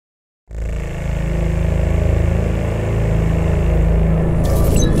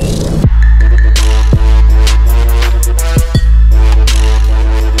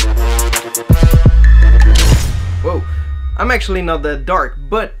I'm actually not that dark,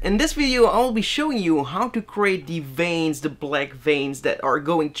 but in this video I'll be showing you how to create the veins, the black veins that are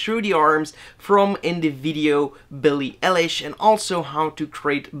going through the arms from in the video Billie Eilish, and also how to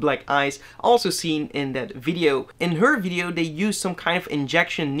create black eyes, also seen in that video. In her video they use some kind of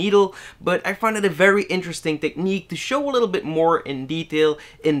injection needle, but I find it a very interesting technique to show a little bit more in detail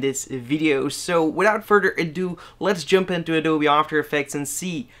in this video. So without further ado, let's jump into Adobe After Effects and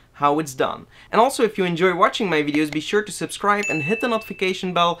see how it's done. And also, if you enjoy watching my videos, be sure to subscribe and hit the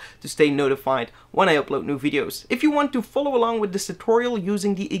notification bell to stay notified when I upload new videos. If you want to follow along with this tutorial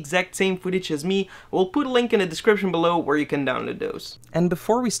using the exact same footage as me, I will put a link in the description below where you can download those. And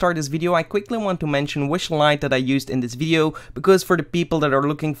before we start this video, I quickly want to mention which light that I used in this video, because for the people that are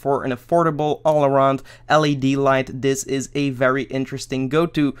looking for an affordable all-around LED light, this is a very interesting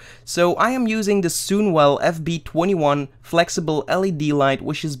go-to. So I am using the Soonwell FB21 flexible LED light,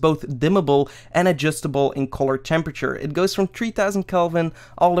 which is both dimmable and adjustable in color temperature. It goes from 3000 Kelvin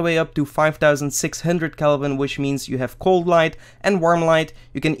all the way up to 5600 Kelvin, which means you have cold light and warm light.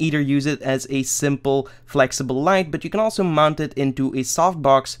 You can either use it as a simple flexible light, but you can also mount it into a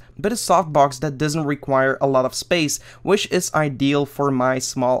softbox, but a softbox that doesn't require a lot of space, which is ideal for my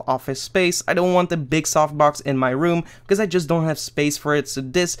small office space. I don't want a big softbox in my room because I just don't have space for it, so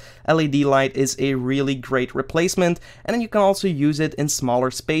this LED light is a really great replacement. And then you can also use it in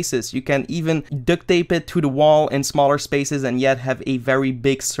smaller spaces. You can even duct tape it to the wall in smaller spaces and yet have a very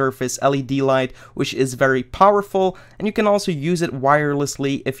big surface LED light, which is very powerful. And you can also use it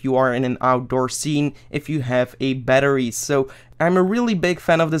wirelessly if you are in an outdoor scene, if you have a battery. So I'm a really big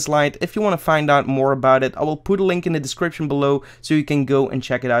fan of this light. If you want to find out more about it, I will put a link in the description below so you can go and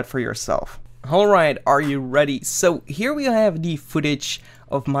check it out for yourself. Alright, are you ready? So here we have the footage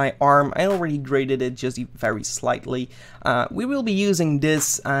of my arm. I already graded it just very slightly. We will be using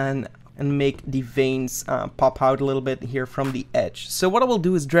this and make the veins pop out a little bit here from the edge. So what I will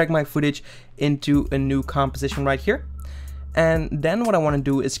do is drag my footage into a new composition right here. And then what I want to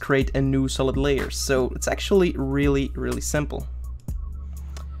do is create a new solid layer. So it's actually really simple.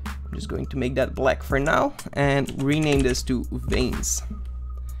 I'm just going to make that black for now and rename this to veins.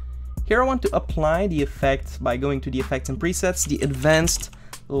 Here I want to apply the effect by going to the effects and presets, the advanced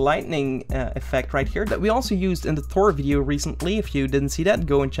lightning effect right here that we also used in the Thor video recently. If you didn't see that,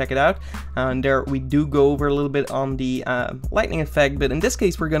 go and check it out. And there we do go over a little bit on the lightning effect, but in this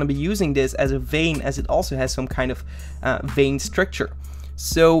case we're going to be using this as a vein, as it also has some kind of vein structure.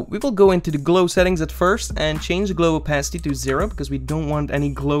 So we will go into the glow settings at first and change the glow opacity to 0 because we don't want any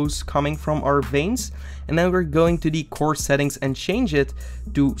glows coming from our veins. And then we're going to the core settings and change it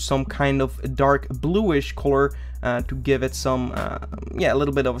to some kind of dark bluish color to give it some, a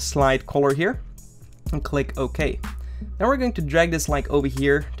little bit of a slide color here. And click OK. Now we're going to drag this like over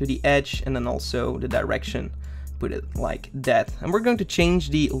here to the edge and then also the direction. Put it like that. And we're going to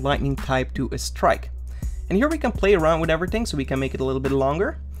change the lightning type to a strike. And here we can play around with everything, so we can make it a little bit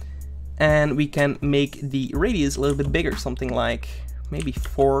longer. And we can make the radius a little bit bigger, something like maybe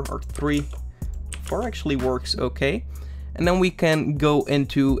 4 or 3. 4 actually works okay. And then we can go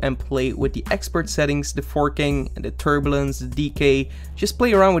into and play with the expert settings, the forking, the turbulence, the decay. Just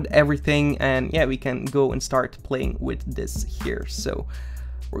play around with everything, and yeah, we can go and start playing with this here. So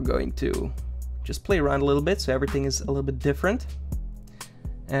we're going to just play around a little bit, so everything is a little bit different.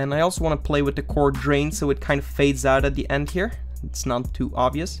 And I also want to play with the core drain so it kind of fades out at the end here. It's not too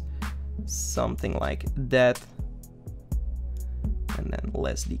obvious. Something like that. And then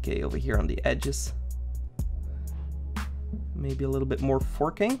less decay over here on the edges. Maybe a little bit more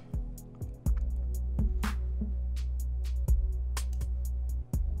forking.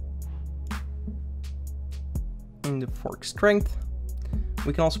 And the fork strength.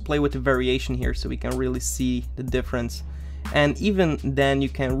 We can also play with the variation here so we can really see the difference. And even then you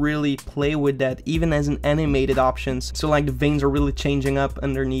can really play with that even as an animated options. So like the veins are really changing up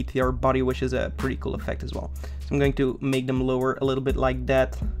underneath your body, which is a pretty cool effect as well. So I'm going to make them lower a little bit like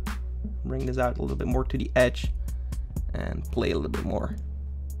that. Bring this out a little bit more to the edge and play a little bit more.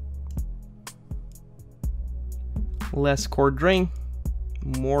 Less core drain,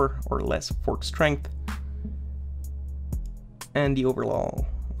 more or less fork strength. And the overall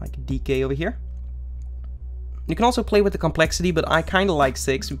like decay over here. You can also play with the complexity, but I kind of like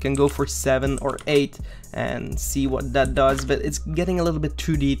 6. We can go for 7 or 8 and see what that does, but it's getting a little bit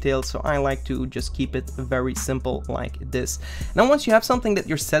too detailed, so I like to just keep it very simple like this. Now once you have something that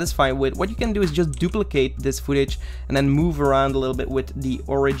you're satisfied with, what you can do is just duplicate this footage and then move around a little bit with the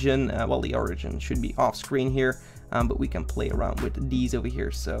origin. Well, the origin should be off screen here, but we can play around with these over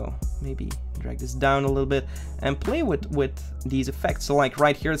here. So maybe drag this down a little bit and play with these effects. So like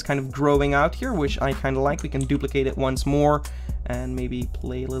right here, it's kind of growing out here, which I kind of like. We can duplicate it once more and maybe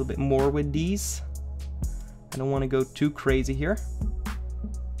play a little bit more with these. I don't want to go too crazy here.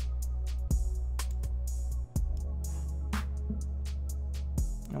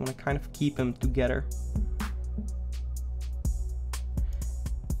 I want to kind of keep them together.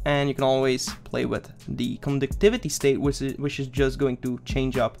 And you can always play with the conductivity state, which is just going to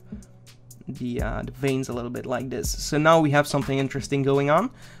change up the veins a little bit like this. So now we have something interesting going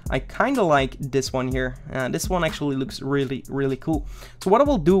on. I kind of like this one here. This one actually looks really cool. So what I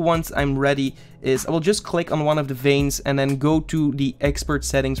will do once I'm ready is I will just click on one of the veins and then go to the expert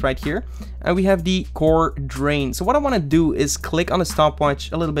settings right here, and we have the core drain. So what I want to do is click on the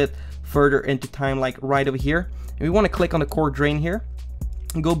stopwatch a little bit further into time, like right over here, and we want to click on the core drain here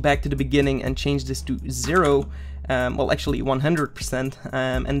and go back to the beginning and change this to 0. Well, actually 100%,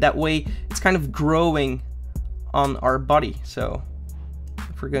 and that way it's kind of growing on our body. So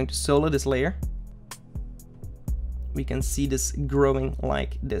if we're going to solo this layer, we can see this growing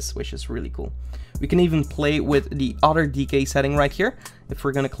like this, which is really cool. We can even play with the other decay setting right here. If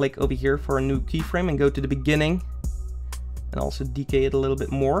we're going to click over here for a new keyframe and go to the beginning and also decay it a little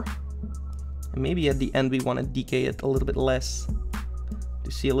bit more, and maybe at the end we want to decay it a little bit less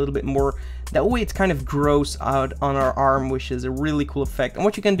to see a little bit more. That way it kind of grows out on our arm, which is a really cool effect. And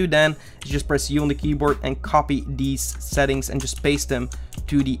what you can do then is just press U on the keyboard and copy these settings and just paste them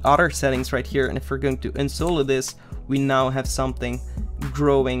to the other settings right here. And if we're going to unsolo this, we now have something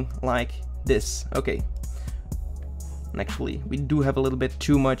growing like this. Okay. And actually, we do have a little bit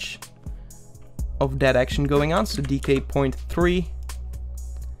too much of that action going on. So decay 0.3.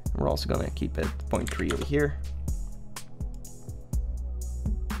 We're also going to keep it 0.3 over here.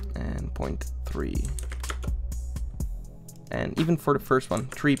 And 0.3, and even for the first one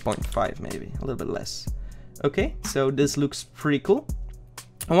 3.5, maybe a little bit less. Okay, so this looks pretty cool.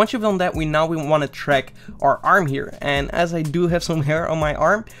 And once you've done that, we want to track our arm here, and as I do have some hair on my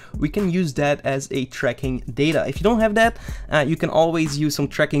arm, we can use that as a tracking data. If you don't have that, you can always use some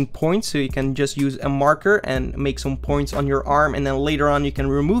tracking points. So you can just use a marker and make some points on your arm, and then later on you can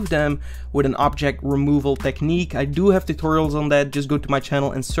remove them with an object removal technique. I do have tutorials on that. Just go to my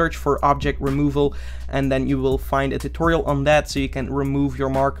channel and search for object removal, and then you will find a tutorial on that, so you can remove your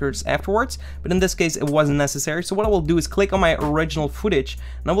markers afterwards. But in this case, it wasn't necessary. So what I will do is click on my original footage,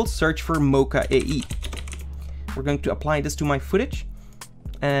 and I will search for Mocha AE. We're going to apply this to my footage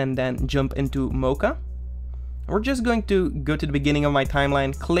and then jump into Mocha. We're just going to go to the beginning of my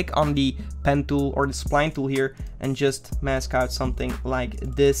timeline, click on the pen tool or the spline tool here, and just mask out something like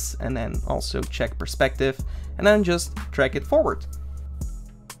this, and then also check perspective, and then just track it forward.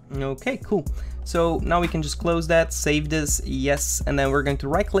 Okay, cool. So now we can just close that, save this, yes, and then we're going to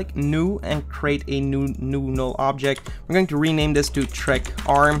right click new and create a new null object. We're going to rename this to track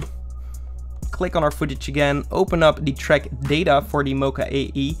arm. Click on our footage again, open up the track data for the Mocha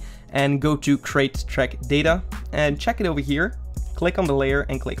AE, and go to create track data and check it over here. Click on the layer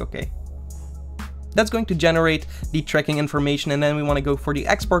and click OK. That's going to generate the tracking information, and then we want to go for the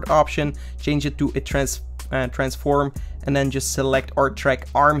export option, change it to a transform, and then just select our track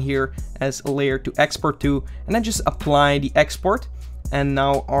arm here as a layer to export to, and then just apply the export, and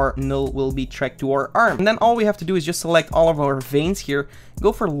now our null will be tracked to our arm. And then all we have to do is just select all of our veins here,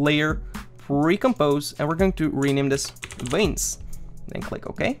 go for layer, recompose, and we're going to rename this veins, then click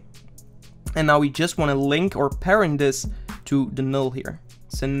OK. And now we just want to link or parent this to the null here.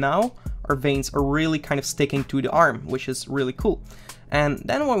 So now our veins are really kind of sticking to the arm, which is really cool. And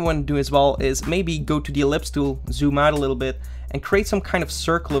then what we want to do as well is maybe go to the ellipse tool, zoom out a little bit, and create some kind of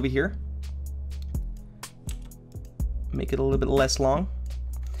circle over here. Make it a little bit less long.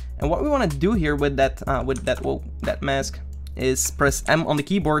 And what we want to do here with that mask is press M on the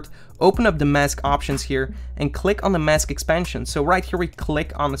keyboard, open up the mask options here, and click on the mask expansion. So right here we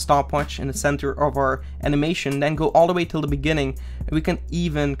click on the stopwatch in the center of our animation, then go all the way till the beginning, and we can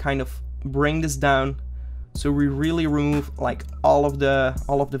even kind of bring this down so we really remove like all of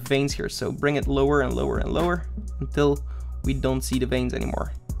the veins here. So bring it lower and lower and lower until we don't see the veins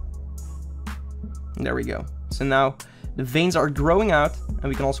anymore. And there we go. So now the veins are growing out, and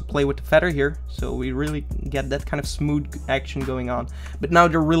we can also play with the feather here, so we really get that kind of smooth action going on. But now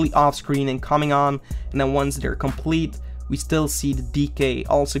they're really off screen and coming on, and then once they're complete, we still see the decay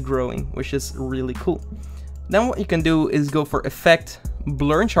also growing, which is really cool. Then what you can do is go for Effect,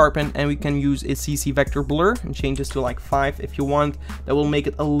 Blur and Sharpen, and we can use a CC Vector Blur and change this to like 5 if you want. That will make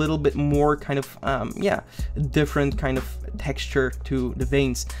it a little bit more kind of, yeah, different kind of texture to the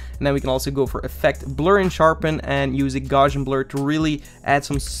veins. And then we can also go for Effect, Blur and Sharpen, and use a Gaussian blur to really add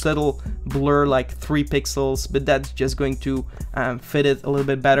some subtle blur, like 3 pixels, but that's just going to fit it a little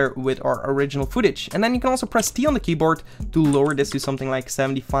bit better with our original footage. And then you can also press T on the keyboard to lower this to something like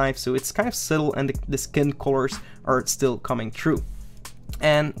 75, so it's kind of subtle and the skin colors are still coming through.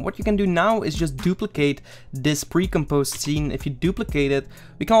 And what you can do now is just duplicate this pre-composed scene. If you duplicate it,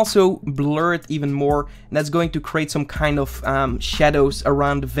 we can also blur it even more, and that's going to create some kind of shadows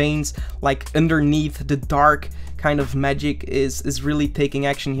around the veins, like underneath the dark kind of magic is really taking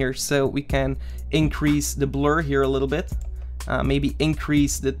action here. So we can increase the blur here a little bit, maybe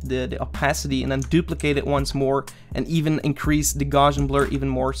increase the opacity, and then duplicate it once more, and even increase the Gaussian blur even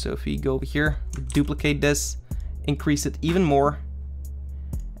more. So if we go over here, duplicate this, increase it even more,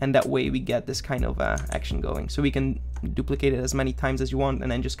 and that way we get this kind of action going. So we can duplicate it as many times as you want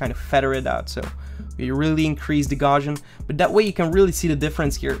and then just kind of feather it out. So we really increase the Gaussian, but that way you can really see the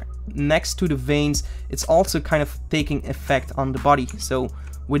difference here. Next to the veins, it's also kind of taking effect on the body. So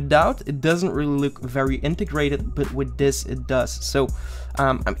without, it doesn't really look very integrated, but with this it does. So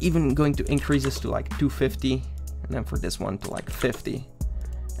I'm even going to increase this to like 250, and then for this one to like 50,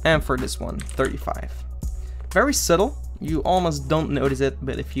 and for this one 35. Very subtle. You almost don't notice it,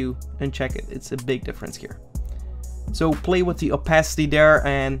 but if you uncheck it, it's a big difference here. So play with the opacity there,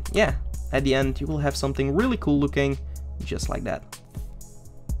 and yeah, at the end you will have something really cool looking, just like that.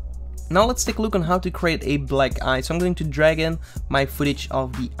 Now let's take a look on how to create a black eye. So I'm going to drag in my footage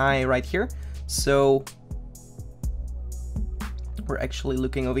of the eye right here. So we're actually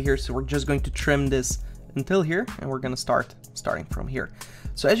looking over here, so we're just going to trim this until here, and we're gonna starting from here.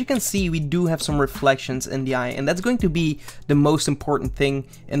 So as you can see, we do have some reflections in the eye, and that's going to be the most important thing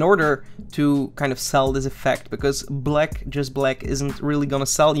in order to kind of sell this effect, because black, just black, isn't really gonna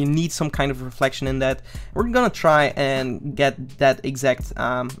sell. You need some kind of reflection in that. We're gonna try and get that exact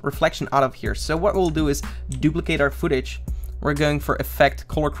reflection out of here. So what we'll do is duplicate our footage. We're going for Effect,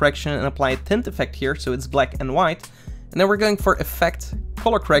 Color Correction, and apply a tint effect here, so it's black and white. And then we're going for Effect,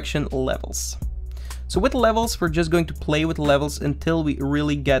 Color Correction, Levels. So with the levels, we're just going to play with the levels until we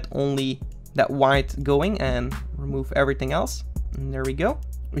really get only that white going, and remove everything else. And there we go.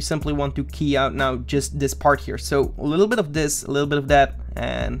 We simply want to key out now just this part here. So a little bit of this, a little bit of that,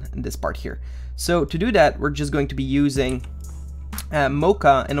 and this part here. So to do that, we're just going to be using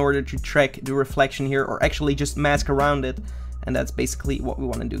Mocha in order to track the reflection here, or actually just mask around it. And that's basically what we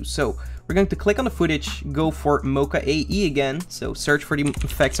want to do. So we're going to click on the footage, go for Mocha AE again. So search for the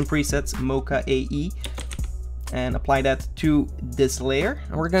effects and presets, Mocha AE, and apply that to this layer.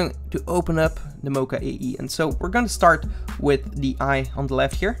 And we're going to open up the Mocha AE. And so we're going to start with the eye on the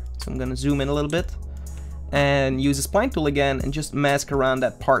left here. So I'm going to zoom in a little bit and use the spline tool again and just mask around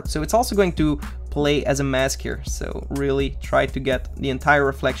that part. So it's also going to play as a mask here. So really try to get the entire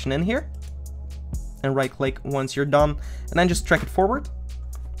reflection in here. And right click once you're done, and then just track it forward.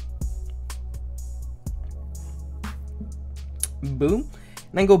 Boom.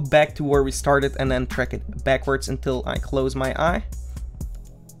 And then go back to where we started and then track it backwards until I close my eye.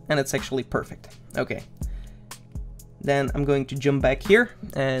 And it's actually perfect. Okay. Then I'm going to jump back here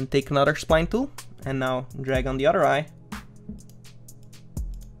and take another spline tool and now drag on the other eye.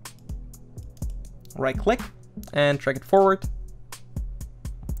 Right click and track it forward.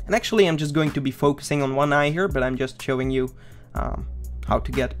 And actually, I'm just going to be focusing on one eye here, but I'm just showing you how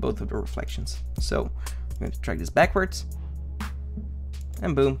to get both of the reflections. So I'm going to drag this backwards,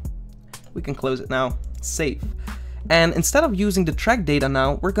 and boom, we can close it now, save. And instead of using the track data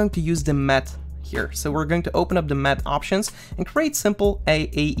now, we're going to use the matte here. So we're going to open up the matte options and create simple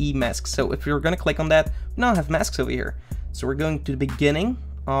AE masks. So if you're going to click on that, we now have masks over here. So we're going to the beginning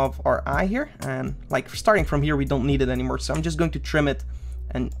of our eye here, and like starting from here, we don't need it anymore. So I'm just going to trim it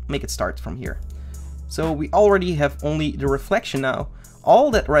and make it start from here. So we already have only the reflection now. All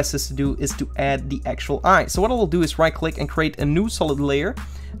that rest is to do is to add the actual eye. So what I will do is right click and create a new solid layer.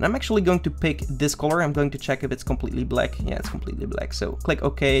 And I'm actually going to pick this color. I'm going to check if it's completely black. Yeah, it's completely black. So click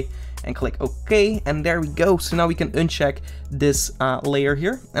OK and click OK, and there we go. So now we can uncheck this layer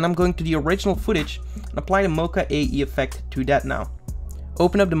here. And I'm going to the original footage and apply the Mocha AE effect to that now.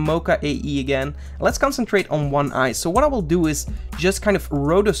 Open up the Mocha AE again. Let's concentrate on one eye. So what I will do is just kind of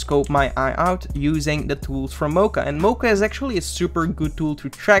rotoscope my eye out using the tools from Mocha. And Mocha is actually a super good tool to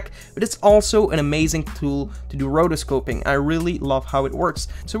track, but it's also an amazing tool to do rotoscoping. I really love how it works.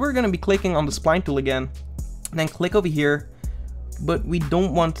 So we're going to be clicking on the spline tool again then click over here, but we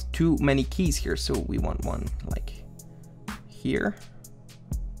don't want too many keys here, so we want one like here.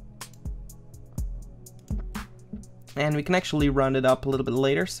 And we can actually round it up a little bit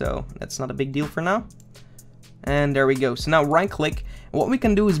later, so that's not a big deal for now. And there we go. So now right click. What we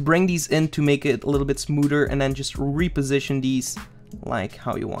can do is bring these in to make it a little bit smoother, and then just reposition these like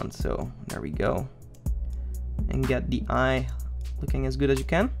how you want. So there we go. And get the eye looking as good as you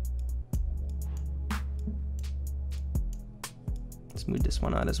can. Smooth this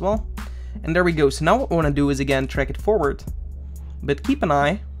one out as well. And there we go. So now what we want to do is again track it forward, but keep an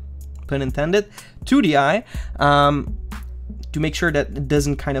eye, pun intended, to the eye, to make sure that it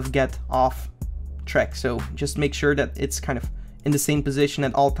doesn't kind of get off track. So just make sure that it's kind of in the same position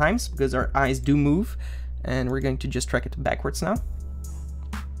at all times, because our eyes do move. And we're going to just track it backwards now.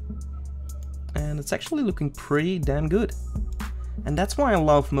 And it's actually looking pretty damn good. And that's why I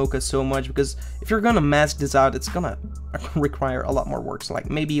love Mocha so much, because if you're gonna mask this out, it's gonna require a lot more work. So like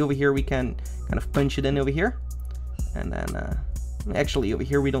maybe over here we can kind of punch it in over here, and then actually over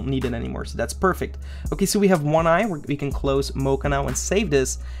here we don't need it anymore, so that's perfect. Okay, so we have one eye. We can close Mocha now and save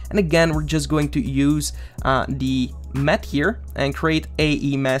this. And again, we're just going to use the matte here and create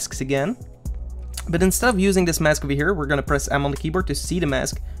AE masks again. But instead of using this mask over here, we're gonna press M on the keyboard to see the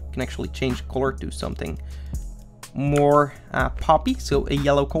mask. You can actually change color to something more poppy, so a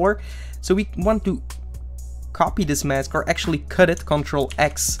yellow color. So we want to copy this mask, or actually cut it, Ctrl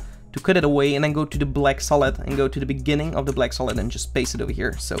X to cut it away, and then go to the black solid and go to the beginning of the black solid and just paste it over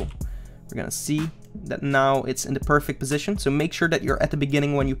here. So we're gonna see that now it's in the perfect position. So make sure that you're at the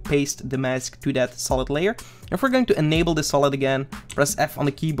beginning when you paste the mask to that solid layer. If we're going to enable the solid again, press F on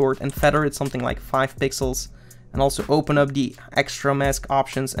the keyboard and feather it something like 5 pixels, and also open up the extra mask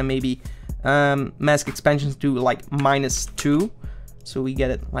options and maybe mask expansions to like -2, so we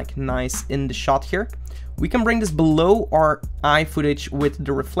get it like nice in the shot here. We can bring this below our eye footage with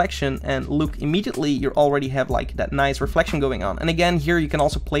the reflection, and look, immediately you already have like that nice reflection going on. And again, here you can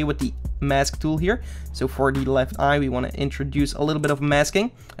also play with the mask tool here. So for the left eye, we want to introduce a little bit of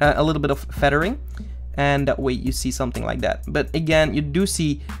masking, a little bit of feathering, and that way you see something like that. But again, you do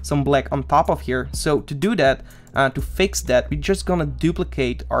see some black on top of here. So to do that, to fix that, we're just gonna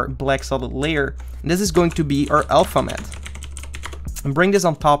duplicate our black solid layer, and this is going to be our alpha matte, and bring this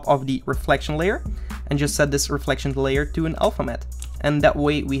on top of the reflection layer, and just set this reflection layer to an alpha matte, and that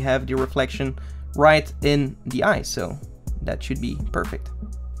way we have the reflection right in the eye. So that should be perfect.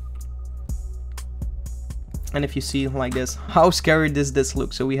 And if you see like this, how scary does this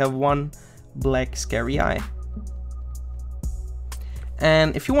look? So we have one black scary eye.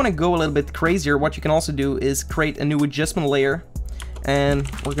 And if you want to go a little bit crazier, what you can also do is create a new adjustment layer, and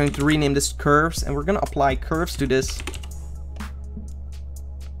we're going to rename this curves, and we're going to apply curves to this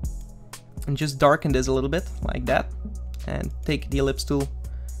and just darken this a little bit like that, and take the ellipse tool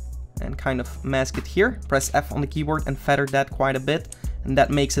and kind of mask it here. Press F on the keyboard and feather that quite a bit, and that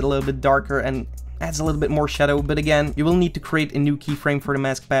makes it a little bit darker and adds a little bit more shadow. But again, you will need to create a new keyframe for the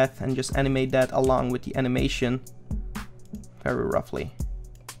mask path and just animate that along with the animation very roughly.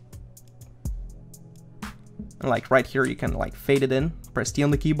 And like right here, you can like fade it in. Press T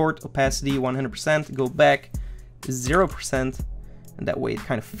on the keyboard, opacity 100%, go back 0%, and that way it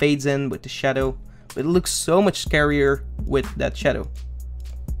kind of fades in with the shadow, but it looks so much scarier with that shadow.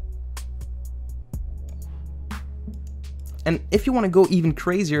 And if you want to go even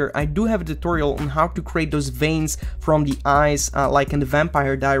crazier, I do have a tutorial on how to create those veins from the eyes, like in the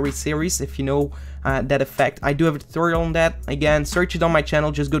Vampire Diaries series, if you know that effect. I do have a tutorial on that. Again, search it on my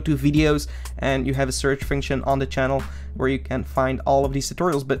channel, just go to videos, and you have a search function on the channel where you can find all of these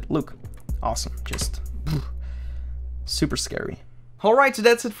tutorials. But look, awesome, just super scary. Alright, so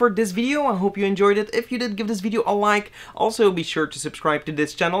that's it for this video. I hope you enjoyed it. If you did, give this video a like. Also, be sure to subscribe to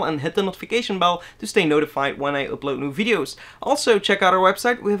this channel and hit the notification bell to stay notified when I upload new videos. Also, check out our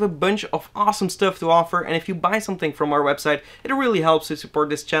website. We have a bunch of awesome stuff to offer, and if you buy something from our website, it really helps to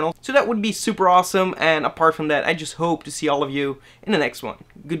support this channel. So that would be super awesome, and apart from that, I just hope to see all of you in the next one.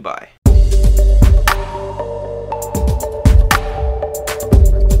 Goodbye.